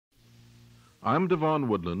I'm DeVon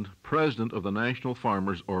Woodland, President of the National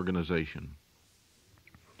Farmers Organization.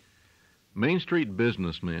 Main Street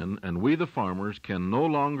businessmen and we the farmers can no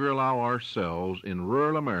longer allow ourselves in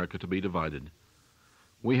rural America to be divided.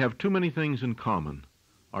 We have too many things in common: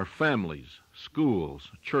 our families,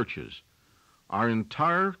 schools, churches, our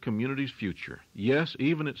entire community's future, yes,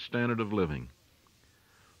 even its standard of living.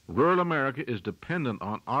 Rural America is dependent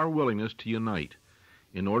on our willingness to unite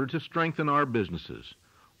in order to strengthen our businesses,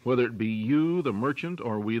 whether it be you, the merchant,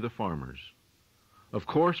 or we, the farmers. Of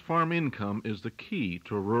course, farm income is the key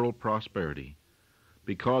to rural prosperity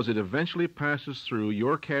because it eventually passes through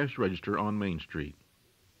your cash register on Main Street.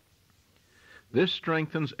 This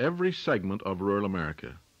strengthens every segment of rural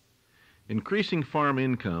America. Increasing farm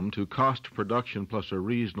income to cost of production plus a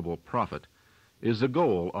reasonable profit is the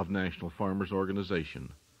goal of National Farmers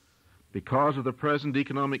Organization. Because of the present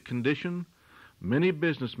economic condition, many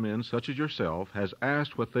businessmen, such as yourself, has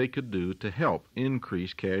asked what they could do to help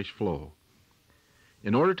increase cash flow.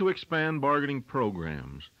 In order to expand bargaining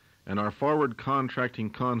programs and our forward contracting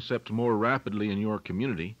concept more rapidly in your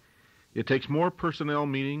community, it takes more personnel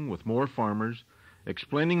meeting with more farmers,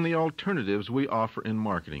 explaining the alternatives we offer in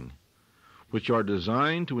marketing, which are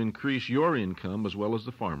designed to increase your income as well as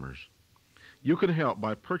the farmers. You can help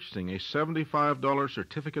by purchasing a $75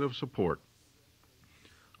 certificate of support.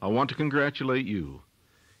 I want to congratulate you.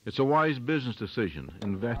 It's a wise business decision.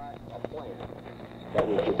 Invest. A plan that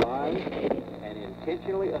was designed and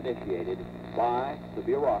intentionally initiated by the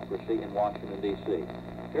bureaucracy in Washington, D.C.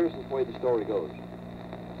 Here's the way the story goes.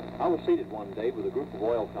 I was seated one day with a group of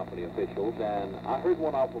oil company officials, and I heard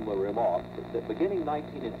one of them remark that beginning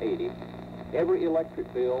 1980, every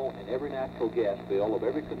electric bill and every natural gas bill of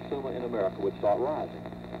every consumer in America would start rising.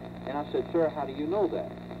 And I said, "Sir, how do you know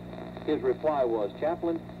that?" His reply was,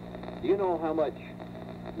 "Chaplain, do you know how much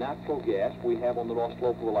natural gas we have on the North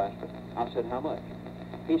Slope of Alaska?" I said, "How much?"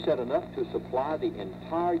 He said, "Enough to supply the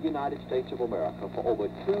entire United States of America for over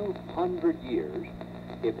 200 years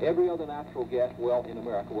if every other natural gas well in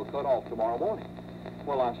America were cut off tomorrow morning."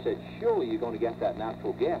 Well, I said, "Surely you're going to get that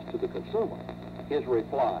natural gas to the consumer." His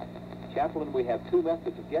reply, "Chaplain, we have two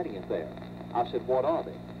methods of getting it there." I said, "What are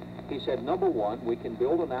they?" He said, "Number one, we can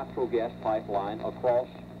build a natural gas pipeline across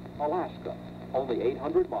Alaska, only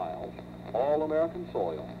 800 miles, all American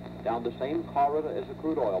soil, down the same corridor as a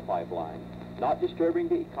crude oil pipeline, not disturbing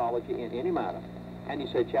the ecology in any manner." And he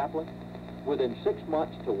said, "Chaplain, within 6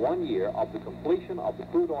 months to 1 year of the completion of the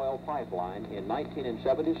crude oil pipeline in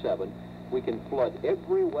 1977, we can flood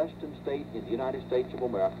every western state in the United States of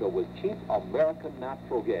America with cheap American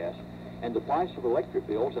natural gas, and the price of electric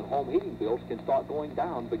bills and home heating bills can start going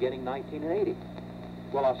down beginning 1980.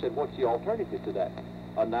 Well, I said, "What's the alternative to that?"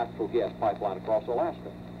 "A natural gas pipeline across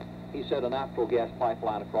Alaska." He said, "A natural gas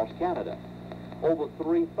pipeline across Canada, over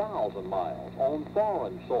 3,000 miles on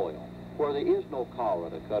foreign soil, where there is no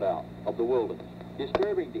corridor cut out of the wilderness,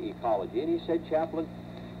 disturbing the ecology." And he said, "Chaplain,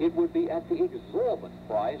 it would be at the exorbitant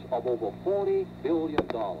price of over $40 billion.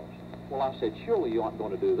 Well, I said, "Surely you aren't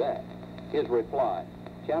going to do that." His reply,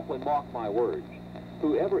 "Chaplain, mark my words.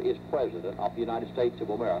 Whoever is president of the United States of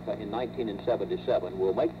America in 1977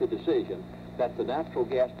 will make the decision that the natural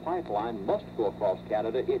gas pipeline must go across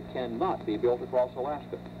Canada. It cannot be built across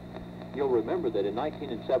Alaska." You'll remember that in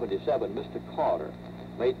 1977, Mr. Carter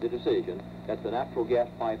made the decision that the natural gas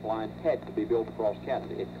pipeline had to be built across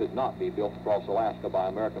Canada. It could not be built across Alaska by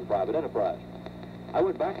American private enterprise. I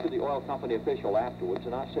went back to the oil company official afterwards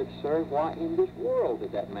and I said, "Sir, why in this world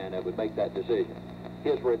did that man ever make that decision?"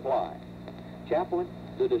 His reply, "Chaplain,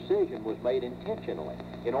 the decision was made intentionally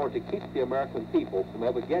in order to keep the American people from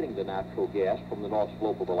ever getting the natural gas from the North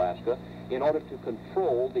Slope of Alaska, in order to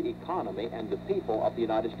control the economy and the people of the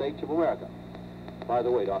United States of America." By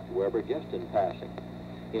the way, Dr. Weber, just in passing,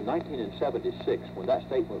 in 1976, when that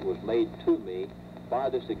statement was made to me by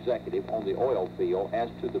this executive on the oil field as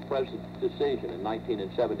to the president's decision in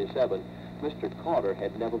 1977, Mr. Carter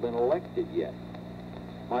had never been elected yet.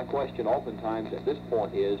 My question oftentimes at this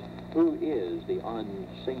point is, who is the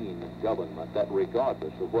unseen government that,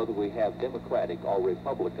 regardless of whether we have Democratic or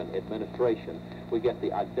Republican administration, we get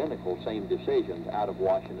the identical same decisions out of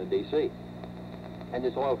Washington, D.C.? And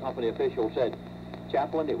this oil company official said,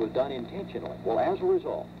 "Chaplain, it was done intentionally." Well, as a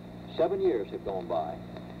result, 7 years have gone by.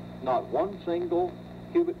 Not one single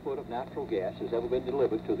cubic foot of natural gas has ever been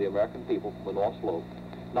delivered to the American people from the North Slope.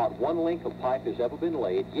 Not one link of pipe has ever been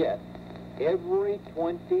laid, yet every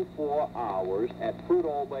 24 hours at Crude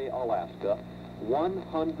Oil Bay, Alaska,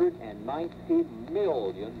 190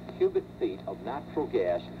 million cubic feet of natural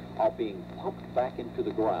gas are being pumped back into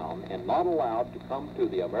the ground and not allowed to come to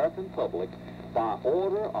the American public by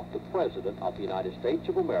order of the President of the United States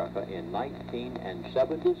of America in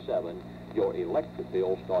 1977, your electric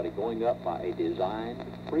bill started going up by a designed,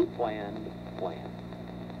 pre-planned plan.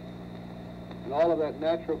 And all of that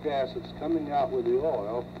natural gas that's coming out with the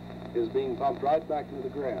oil is being pumped right back into the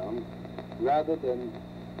ground rather than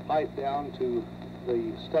piped down to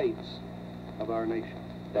the states of our nation.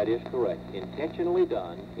 That is correct. Intentionally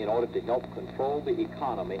done in order to help control the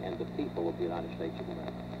economy and the people of the United States of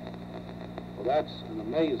America. Well, that's an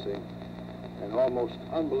amazing and almost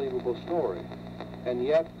unbelievable story. And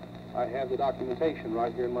yet, I have the documentation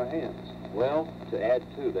right here in my hands. Well, to add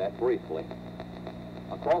to that briefly,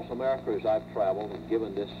 across America as I've traveled and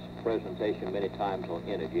given this presentation many times on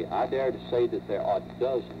energy, I dare to say that there are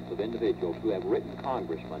dozens of individuals who have written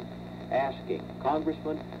congressmen asking,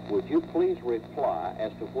 Congressman, would you please reply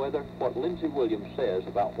as to whether what Lindsey Williams says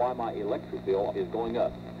about why my electric bill is going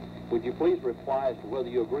up? Would you please reply as to whether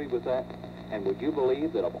you agree with that? And would you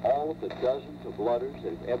believe that of all of the dozens of letters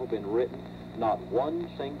that have ever been written, not one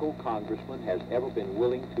single congressman has ever been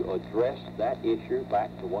willing to address that issue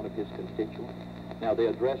back to one of his constituents? Now, they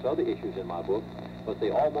address other issues in my book, but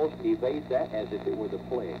they almost evade that as if it were the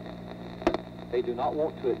plague. They do not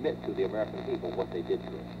want to admit to the American people what they did to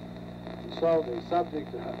us. So the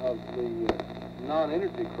subject of the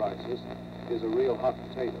non-energy crisis is a real hot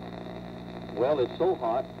potato. Well, it's so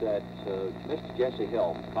hot that Mr. Jesse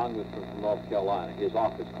Helms, congressman from North Carolina, his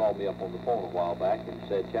office called me up on the phone a while back and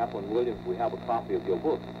said, Chaplain Williams, we have a copy of your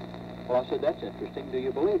book. Well, I said, that's interesting. Do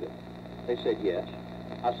you believe it? They said, yes.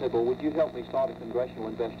 I said, well, would you help me start a congressional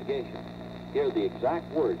investigation? Here are the exact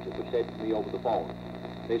words that were said to me over the phone.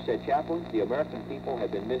 They said, Chaplain, the American people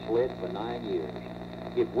have been misled for 9 years.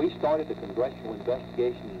 If we started a congressional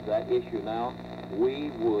investigation into that issue now,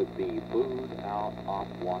 we would be booed out of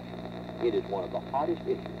Washington. It is one of the hottest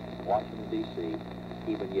issues in Washington, D.C.,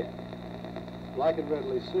 even yet. Well, I can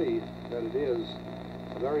readily see that it is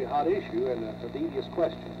a very hot issue and a devious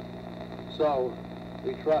question. So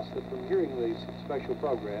we trust that from hearing these special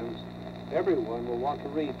programs, everyone will want to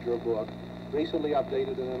read your book, recently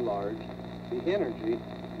updated and enlarged, The Energy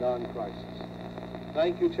Non-Crisis.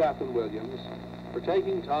 Thank you, Chaplain Williams, for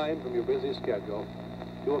taking time from your busy schedule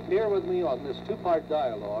to appear with me on this two-part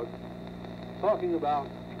dialogue talking about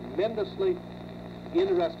tremendously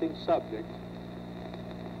interesting subject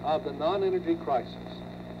of the non-energy crisis.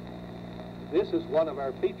 This is one of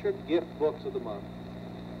our featured gift books of the month.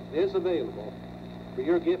 It is available for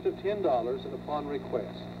your gift of $10 and upon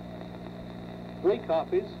request. 3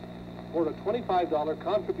 copies for a $25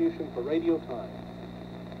 contribution for radio time.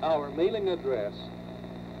 Our mailing address,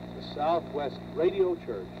 the Southwest Radio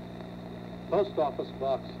Church, Post Office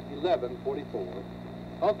Box 1144,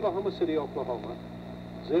 Oklahoma City, Oklahoma,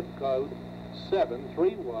 zip code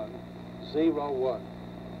 73101.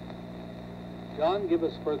 John, give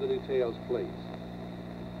us further details, please.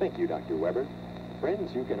 Thank you, Dr. Weber.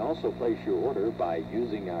 Friends, you can also place your order by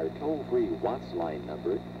using our toll-free Watts line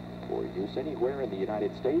number for use anywhere in the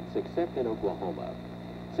United States except in Oklahoma.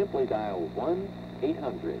 Simply dial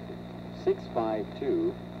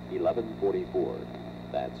 1-800-652-1144.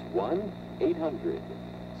 That's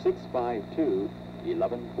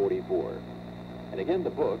 1-800-652-1144. And again, the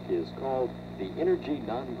book is called The Energy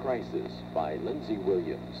Non-Crisis by Lindsey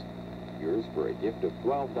Williams. Yours for a gift of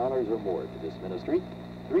 $12 or more to this ministry.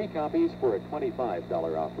 3 copies for a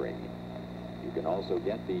 $25 offering. You can also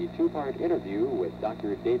get the 2-part interview with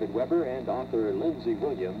Dr. David Weber and author Lindsey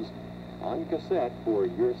Williams on cassette for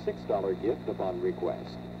your $6 gift upon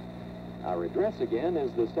request. Our address again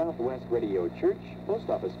is the Southwest Radio Church, Post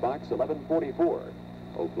Office Box 1144,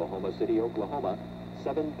 Oklahoma City, Oklahoma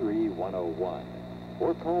 73101.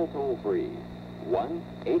 Or call toll-free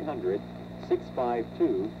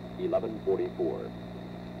 1-800-652-1144.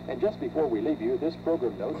 And just before we leave you this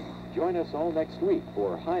program note, join us all next week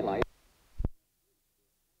for highlights